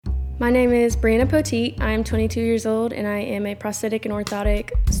My name is Bre Poteat. I am 22 years old and I am a prosthetic and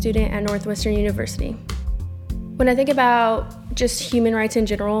orthotic student at Northwestern University. When I think about just human rights in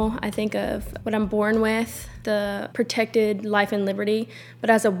general, I think of what I'm born with, the protected life and liberty.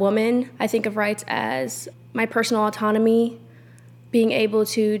 But as a woman, I think of rights as my personal autonomy, being able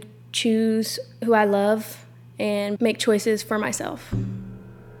to choose who I love and make choices for myself.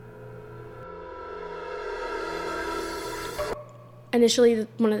 Initially,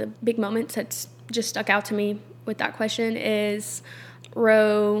 one of the big moments that's just stuck out to me with that question is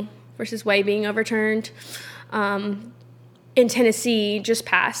Roe versus Wade being overturned. In Tennessee, just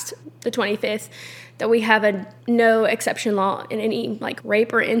passed the 25th, that we have a no exception law in any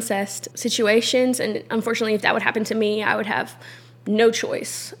rape or incest situations. And unfortunately, if that would happen to me, I would have no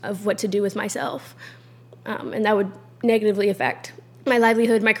choice of what to do with myself. And that would negatively affect my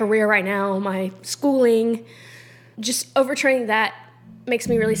livelihood, my career right now, my schooling. Just overturning that makes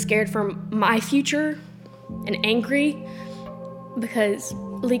me really scared for my future and angry, because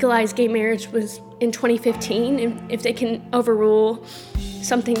legalized gay marriage was in 2015, and if they can overrule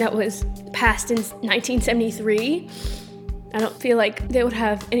something that was passed in 1973, I don't feel like they would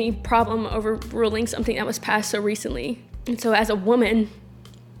have any problem overruling something that was passed so recently. And so as a woman,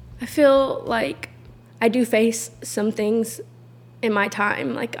 I feel like I do face some things in my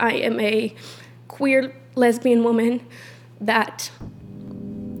time. Like, I am a queer lesbian woman that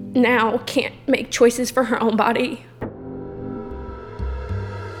now can't make choices for her own body.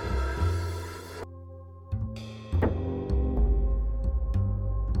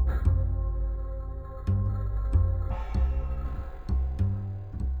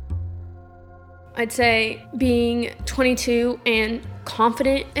 I'd say being 22 and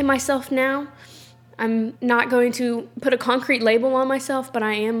confident in myself now. I'm not going to put a concrete label on myself, but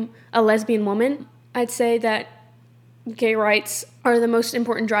I am a lesbian woman. I'd say that gay rights are the most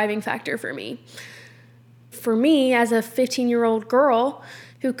important driving factor for me. For me, as a 15-year-old girl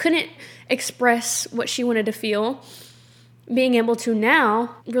who couldn't express what she wanted to feel, being able to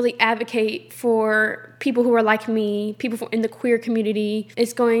now really advocate for people who are like me, people in the queer community,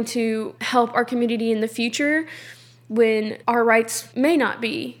 is going to help our community in the future when our rights may not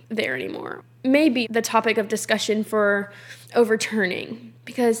be there anymore. Maybe the topic of discussion for overturning,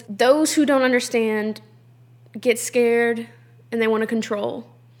 because those who don't understand get scared and they want to control.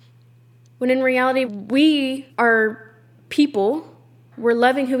 When in reality, we are people, we're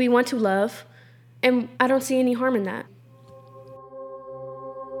loving who we want to love, and I don't see any harm in that.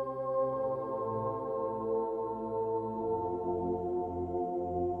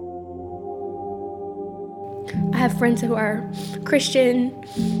 I have friends who are Christian,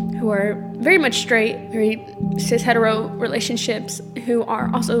 who are very much straight, very cis-hetero relationships, who are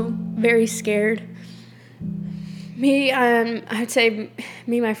also very scared. I'd say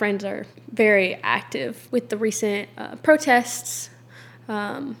me and my friends are very active with the recent protests,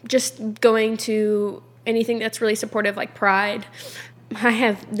 just going to anything that's really supportive, like Pride. I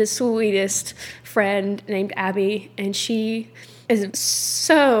have the sweetest friend named Abby, and she is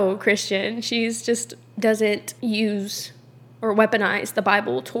so Christian. She's just doesn't use or weaponize the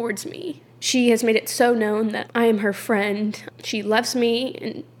Bible towards me. She has made it so known that I am her friend. She loves me,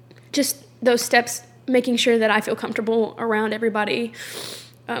 and just those steps, making sure that I feel comfortable around everybody,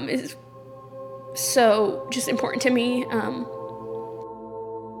 is so just important to me.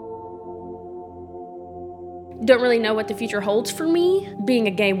 Don't really know what the future holds for me. Being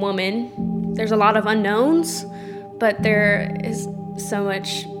a gay woman, there's a lot of unknowns, but there is so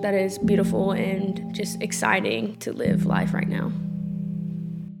much that is beautiful and just exciting to live life right now.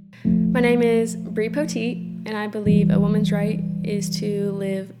 My name is Bre Poteat, and I believe a woman's right is to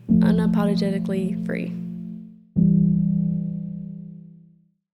live unapologetically free.